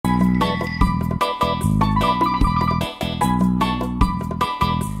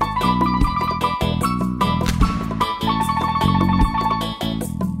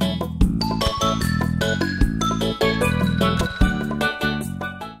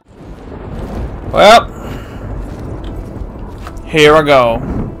Well, here I go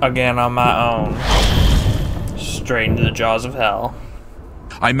again on my own, straight into the jaws of hell.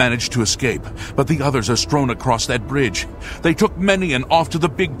 I managed to escape, but the others are strewn across that bridge. They took Menian off to the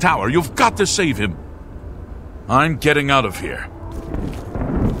big tower. You've got to save him. I'm getting out of here.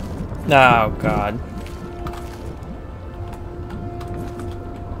 Oh, God.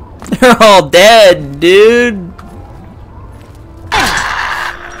 They're all dead, dude.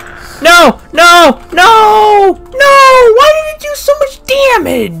 No! No! No! No! Why did it do so much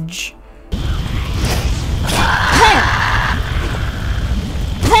damage?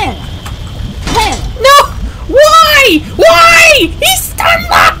 No! Why? Why? He stun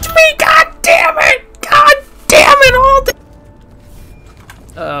locked me! God damn it! God damn it! All the...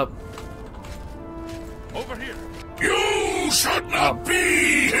 Over here. You should not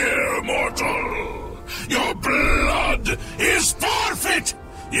be here, mortal. Your blood is forfeit.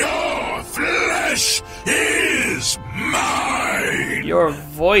 Your flesh is mine. Your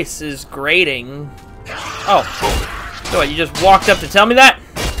voice is grating. Oh. So what, you just walked up to tell me that?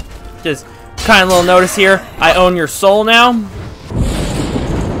 Just kind of little notice here. I own your soul now.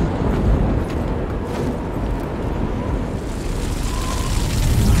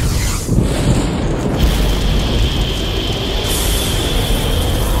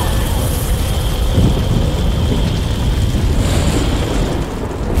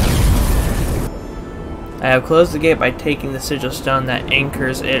 I have closed the gate by taking the sigil stone that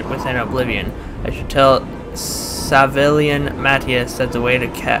anchors it within oblivion. I should tell Savilian Matthias that the way to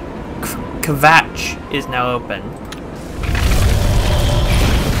Kvatch is now open.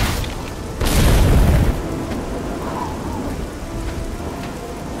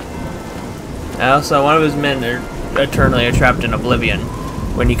 Also, one of his men are eternally trapped in oblivion,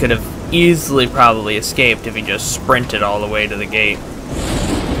 when he could have easily probably escaped if he just sprinted all the way to the gate.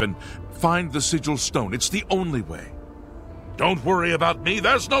 Find the sigil stone. It's the only way. Don't worry about me.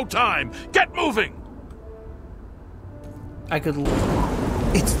 There's no time. Get moving. I could...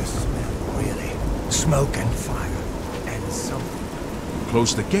 It's the smell, really. Smoke and fire. And something.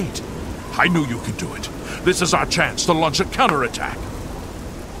 Close the gate. I knew you could do it. This is our chance to launch a counterattack.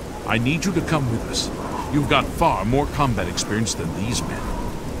 I need you to come with us. You've got far more combat experience than these men.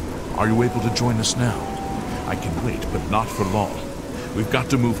 Are you able to join us now? I can wait, but not for long. We've got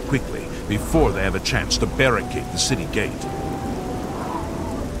to move quickly before they have a chance to barricade the city gate.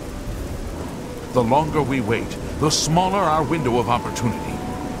 The longer we wait, the smaller our window of opportunity.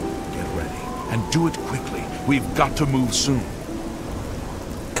 Get ready, and do it quickly. We've got to move soon.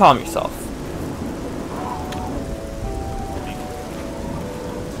 Calm yourself.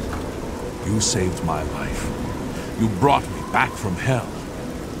 You saved my life. You brought me back from hell.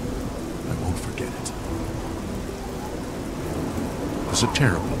 I won't forget it. It was a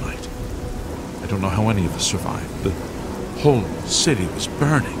terrible night. I don't know how any of us survived. The whole city was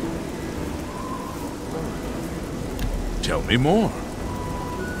burning. Tell me more.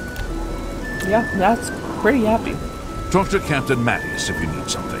 Yeah, that's pretty happy. Talk to Captain Matthias if you need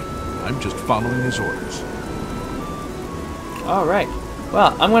something. I'm just following his orders. Alright.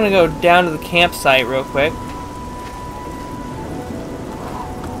 Well, I'm gonna go down to the campsite real quick.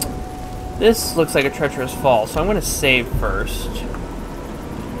 This looks like a treacherous fall, so I'm gonna save first.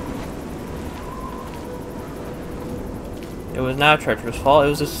 It was not a treacherous fall, it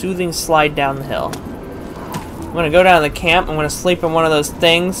was a soothing slide down the hill. I'm gonna go down to the camp, I'm gonna sleep in one of those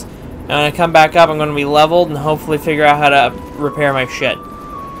things, and when I come back up I'm gonna be leveled and hopefully figure out how to repair my shit.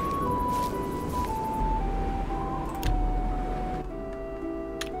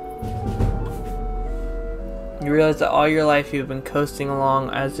 You realize that all your life you have been coasting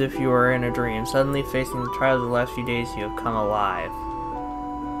along as if you were in a dream. Suddenly facing the trials of the last few days you have come alive.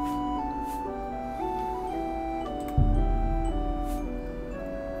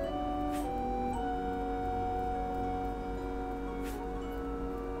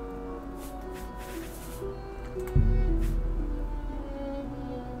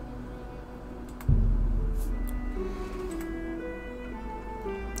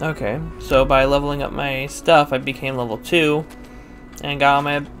 Okay, so by leveling up my stuff, I became level 2 and got all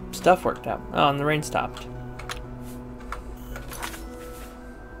my stuff worked out. Oh, and the rain stopped.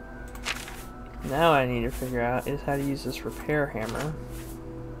 Now I need to figure out is how to use this repair hammer.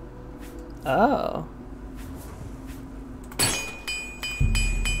 Oh.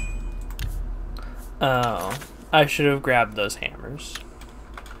 Oh, I should have grabbed those hammers.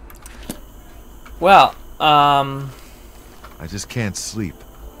 Well, I just can't sleep.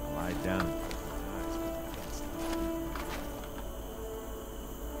 Lie down.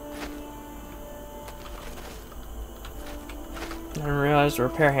 I'm realized the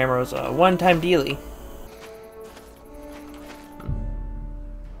repair hammer was a one-time dealie.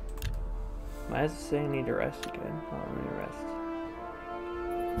 Why does it say I need to rest again? Oh, let me rest.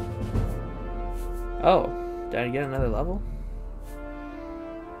 Oh, did I get another level?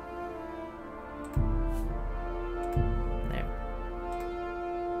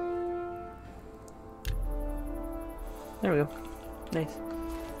 There we go. Nice.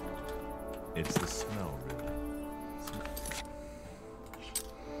 It's the smell, really.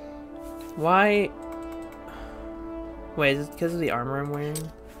 Why? Wait, is it because of the armor I'm wearing?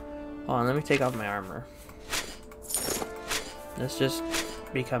 Hold on, let me take off my armor. Let's just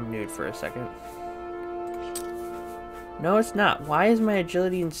become nude for a second. No, it's not. Why has my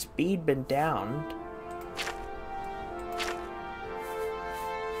agility and speed been down?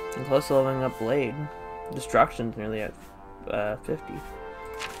 I'm close to leveling up Blade. Destruction's nearly at 50.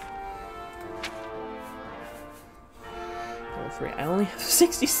 Level 3. I only have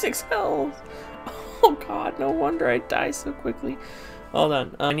 66 health. Oh god, no wonder I die so quickly. Hold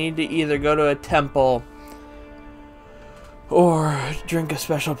on. I need to either go to a temple or drink a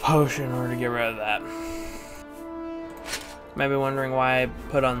special potion in order to get rid of that. You might be wondering why I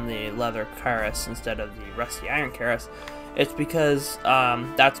put on the leather cuirass instead of the rusty iron cuirass. It's because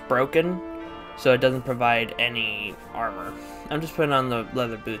that's broken, so it doesn't provide any armor. I'm just putting on the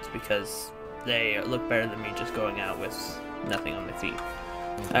leather boots because they look better than me just going out with nothing on my feet.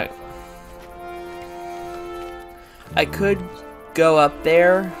 I could go up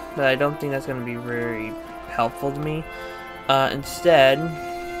there, but I don't think that's going to be very helpful to me. Instead,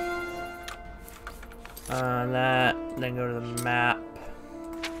 then go to the map,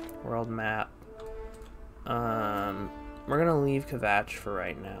 world map. We're going to leave Kvatch for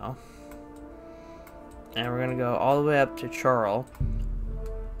right now. And we're going to go all the way up to Chorrol.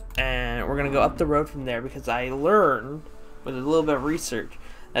 And we're going to go up the road from there because I learned, with a little bit of research,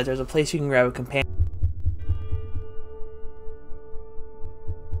 that there's a place you can grab a companion.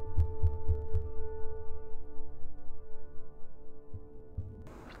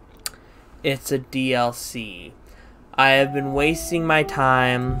 It's a DLC. I have been wasting my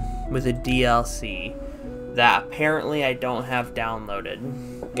time with a DLC that apparently I don't have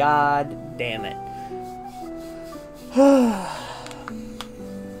downloaded. God damn it.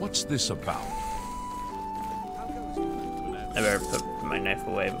 What's this about? I better put my knife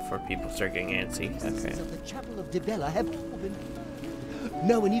away before people start getting antsy. Okay. Of the Chapel of Dibella have all been...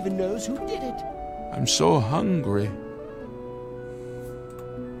 No one even knows who did it. I'm so hungry.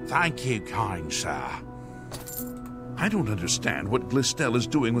 Thank you, kind sir. I don't understand what Glistel is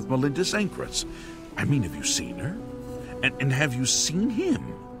doing with Melinda's anchors. I mean, have you seen her? And have you seen him?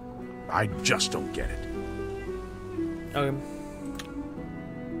 I just don't get it. Okay.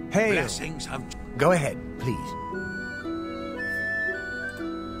 Hey, Blessings of... go ahead, please.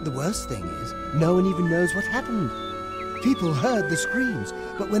 The worst thing is, no one even knows what happened. People heard the screams,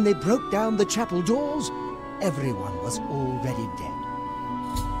 but when they broke down the chapel doors, everyone was already dead.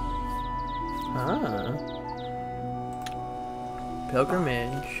 Ah.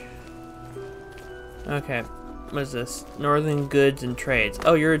 Pilgrimage. Okay. What is this? Northern Goods and Trades.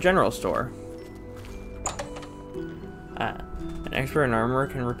 Oh, you're a general store. Ah. An expert in armor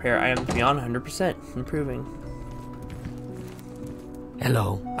can repair items beyond 100%, improving.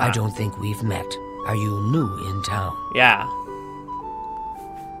 Hello, I don't think we've met. Are you new in town? Yeah.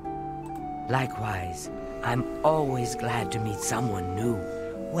 Likewise, I'm always glad to meet someone new.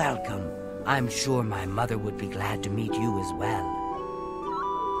 Welcome. I'm sure my mother would be glad to meet you as well.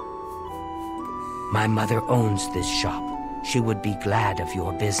 My mother owns this shop. She would be glad of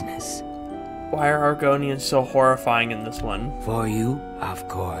your business. Why are Argonians so horrifying in this one? For you, of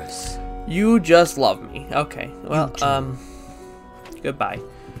course. You just love me. Okay. Well, goodbye.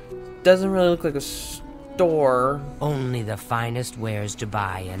 Doesn't really look like a store. Only the finest wares to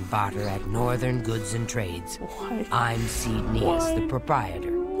buy and barter at Northern Goods and Trades. Why? I'm Cednius, the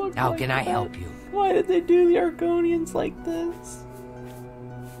proprietor. How can I help you? Why did they do the Argonians like this?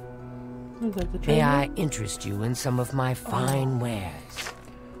 Is that the May I treasure? interest you in some of my fine wares?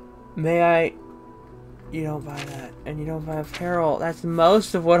 May I? You don't buy that, and you don't buy apparel. That's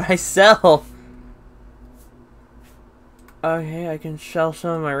most of what I sell. Okay, I can sell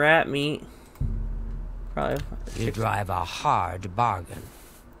some of my rat meat. Probably. You drive a hard bargain.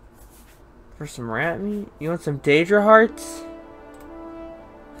 For some rat meat? You want some Daedra hearts?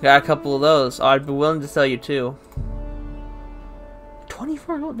 Got a couple of those. Oh, I'd be willing to sell you two.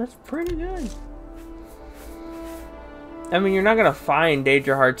 24 gold, that's pretty good. I mean, you're not gonna find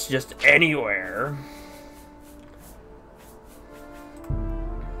Daedra hearts just anywhere.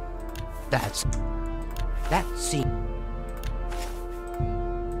 That seems...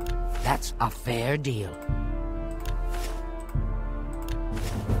 That's a fair deal.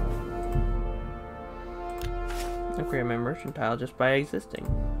 Upgrade my mercantile just by existing.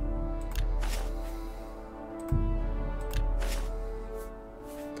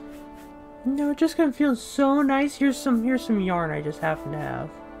 No, it's just gonna feel so nice. Here's some yarn I just happen to have.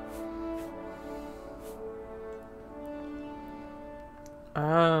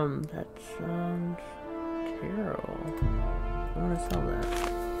 That sounds terrible. I wanna sell that.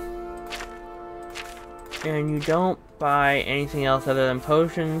 And you don't buy anything else other than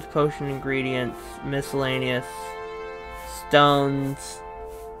potions, potion ingredients, miscellaneous, stones,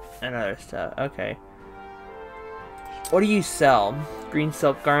 and other stuff. Okay. What do you sell? Green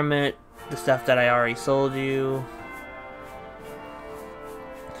silk garment, the stuff that I already sold you,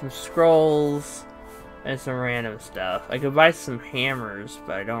 some scrolls, and some random stuff. I could buy some hammers,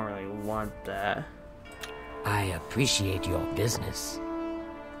 but I don't really want that. I appreciate your business.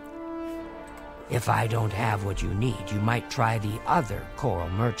 If I don't have what you need, you might try the other coral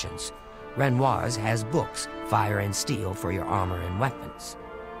merchants. Renoir's has books, fire and steel for your armor and weapons.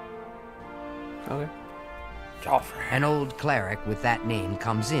 Okay. Joffrey. An old cleric with that name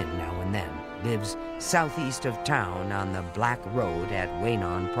comes in now and then. Lives southeast of town on the Black Road at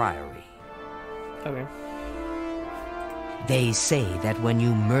Waynon Priory. Okay. They say that when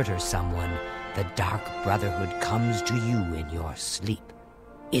you murder someone, the Dark Brotherhood comes to you in your sleep.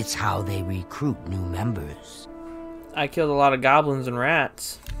 It's how they recruit new members. I killed a lot of goblins and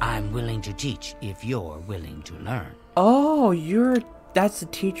rats. I'm willing to teach if you're willing to learn. Oh, that's the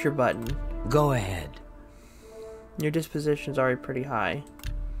teacher button. Go ahead. Your disposition's already pretty high.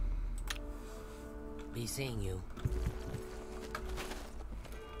 Be seeing you.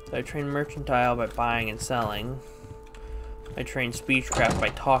 So I train mercantile by buying and selling. I train speechcraft by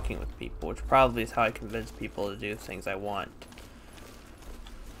talking with people, which probably is how I convince people to do things I want.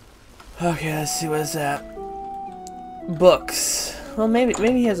 Okay, let's see, what is that? Books. Well, maybe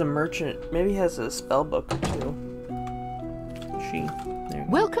he has a merchant. Maybe he has a spell book or two. There you go.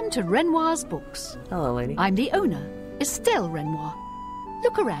 Welcome to Renoir's Books. Hello, lady. I'm the owner, Estelle Renoir.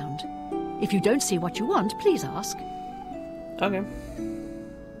 Look around. If you don't see what you want, please ask. Okay.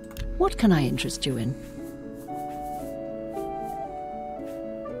 What can I interest you in?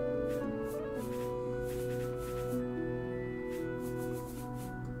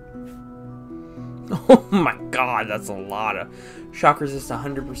 Oh my god, that's a lot of... Shock resist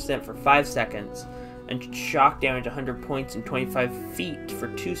 100% for 5 seconds. And shock damage 100 points and 25 feet for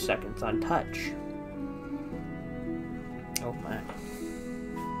 2 seconds on touch. Oh my.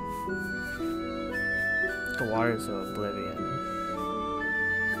 The Waters of Oblivion.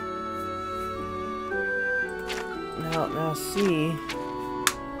 Now see,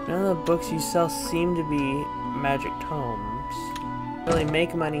 none of the books you sell seem to be magic tomes. Really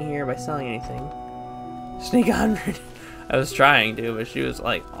make money here by selling anything. Sneak 100. I was trying to, but she was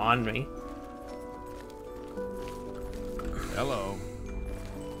like on me. Hello.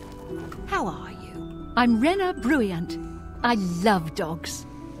 How are you? I'm Rena Bruyant. I love dogs.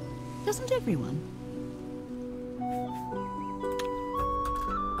 Doesn't everyone?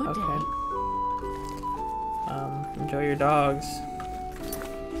 Good day. Enjoy your dogs.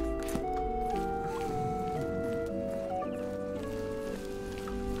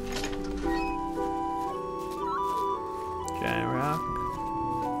 Giant rock.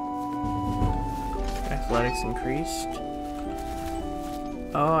 Athletics increased.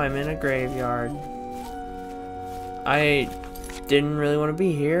 Oh, I'm in a graveyard. I didn't really want to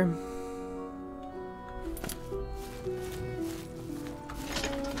be here.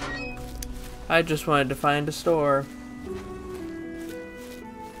 I just wanted to find a store.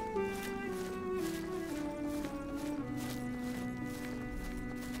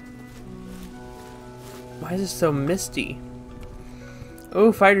 Why is it so misty?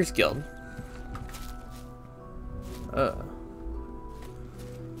 Oh, Fighters Guild.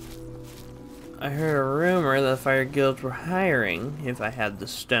 I heard a rumor that the Fire Guilds were hiring if I had the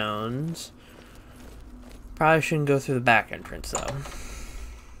stones. Probably shouldn't go through the back entrance though.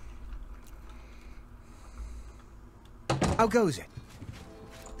 How goes it?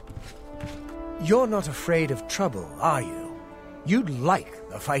 You're not afraid of trouble, are you? You'd like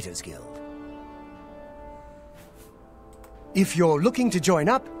the Fighters Guild. If you're looking to join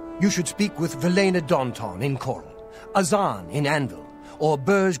up, you should speak with Velena Daunton in Coral, Azan in Anvil, or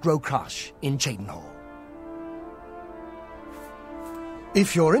Burj Grokash in Cheydinhall.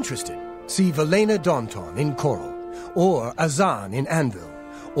 If you're interested, see Velena Daunton in Coral, or Azan in Anvil,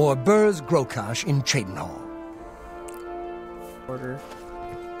 or Burj Grokash in Cheydinhall. Order.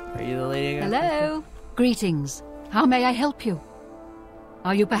 Are you the lady I got? Hello. Greetings. How may I help you?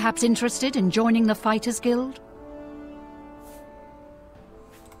 Are you perhaps interested in joining the Fighters Guild?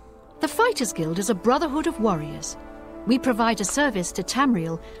 The Fighters Guild is a brotherhood of warriors. We provide a service to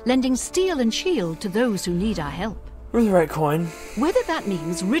Tamriel, lending steel and shield to those who need our help. Where's the right coin? Whether that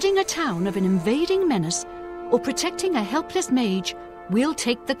means ridding a town of an invading menace or protecting a helpless mage, we'll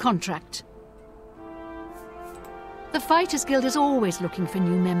take the contract. The Fighters Guild is always looking for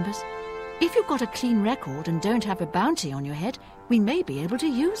new members. If you've got a clean record and don't have a bounty on your head, we may be able to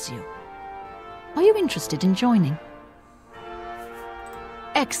use you. Are you interested in joining?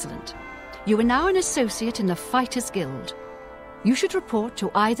 Excellent. You are now an associate in the Fighters Guild. You should report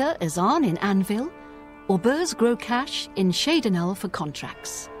to either Azan in Anvil or Burz Grokash in Shadenel for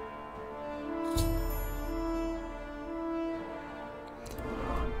contracts.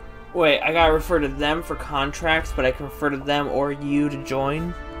 Wait, I gotta refer to them for contracts, but I can refer to them or you to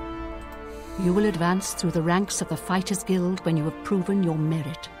join? You will advance through the ranks of the Fighters Guild when you have proven your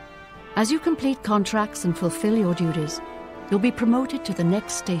merit. As you complete contracts and fulfill your duties, you'll be promoted to the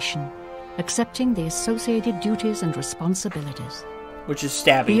next station, accepting the associated duties and responsibilities. Which is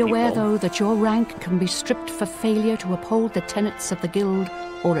stabbing Be aware, people. though, that your rank can be stripped for failure to uphold the tenets of the Guild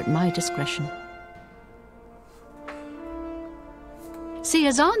or at my discretion. See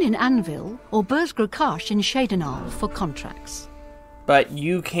Azan in Anvil or Burz Grokash in Shadenal for contracts. But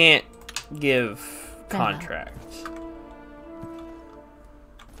you can't give Very well. contracts.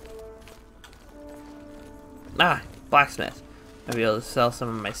 Ah, blacksmith. I'll be able to sell some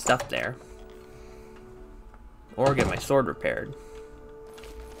of my stuff there. Or get my sword repaired.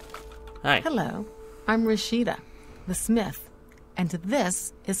 Hi. Hello, I'm Rashida, the smith, and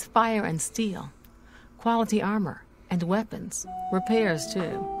this is fire and steel, quality armor and weapons, repairs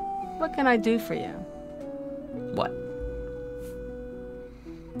too. What can I do for you? What?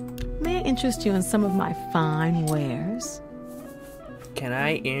 May I interest you in some of my fine wares? Can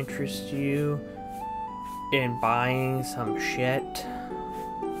I interest you in buying some shit?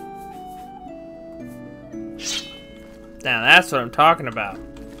 Now that's what I'm talking about.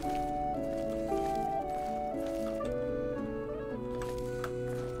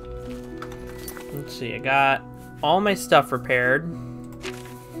 Let's see, I got all my stuff repaired.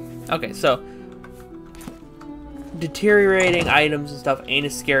 Okay, so deteriorating items and stuff ain't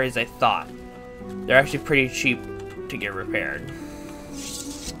as scary as I thought. They're actually pretty cheap to get repaired.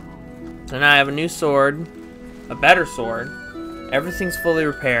 So now I have a new sword, a better sword. Everything's fully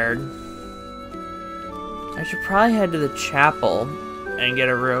repaired. I should probably head to the chapel and get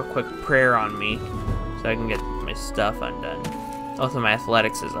a real quick prayer on me so I can get my stuff undone. Also, my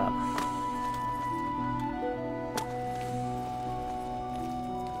athletics is up.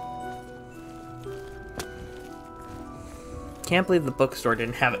 Can't believe the bookstore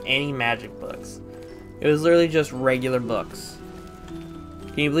didn't have any magic books. It was literally just regular books.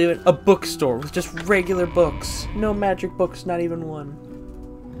 Can you believe it? A bookstore with just regular books. No magic books, not even one.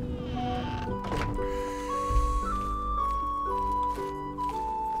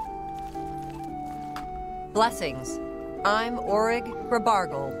 Blessings. I'm Orig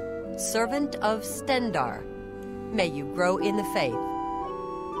Grabargel, servant of Stendar. May you grow in the faith.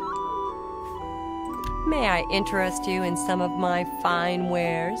 May I interest you in some of my fine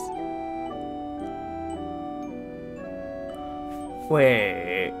wares?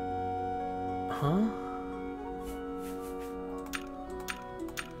 Wait. Huh?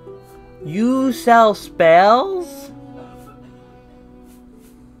 You sell spells?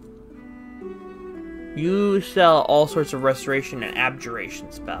 You sell all sorts of restoration and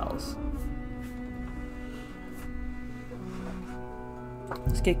abjuration spells.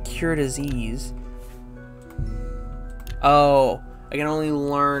 Let's get cure disease. Oh, I can only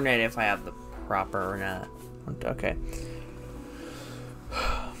learn it if I have the proper or not. Okay.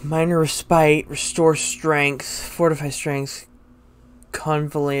 Minor respite, restore strength, fortify strength,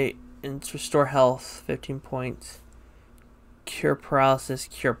 convalescence, restore health, 15 points. Cure paralysis,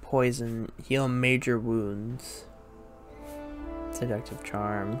 cure poison, heal major wounds. Seductive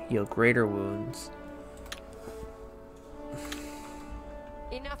charm, heal greater wounds.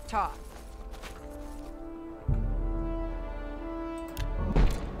 Enough talk.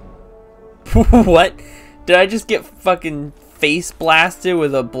 What? Did I just get fucking face blasted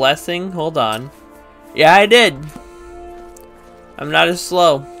with a blessing? Hold on. Yeah, I did. I'm not as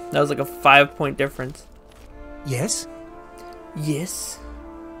slow. That was like a 5-point difference. Yes? Yes.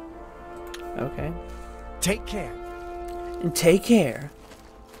 Okay. Take care. And take care.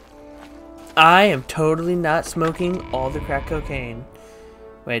 I am totally not smoking all the crack cocaine.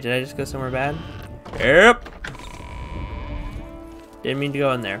 Wait, did I just go somewhere bad? Yep. Didn't mean to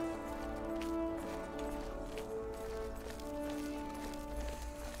go in there.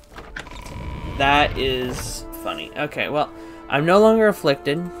 That is funny. Okay, well, I'm no longer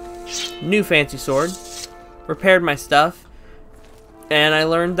afflicted. New fancy sword. Repaired my stuff. And I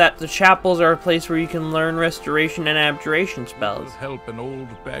learned that the chapels are a place where you can learn restoration and abjuration spells. Help an old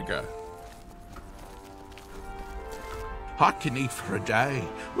beggar. I can eat for a day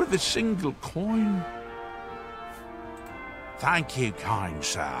with a single coin. Thank you, kind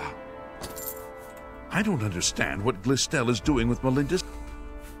sir. I don't understand what Glistel is doing with Melinda's...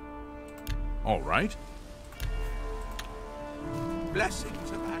 All right. Blessings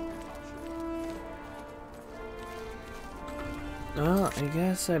of agriculture. Well, I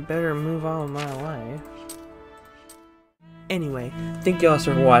guess I better move on with my life. Anyway, thank you all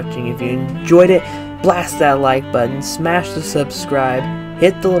for watching. If you enjoyed it, blast that like button, smash the subscribe,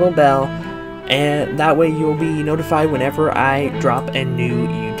 hit the little bell, and that way you'll be notified whenever I drop a new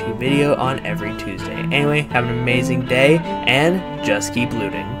YouTube video on every Tuesday. Anyway, have an amazing day, and just keep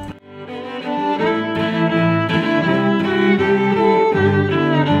looting.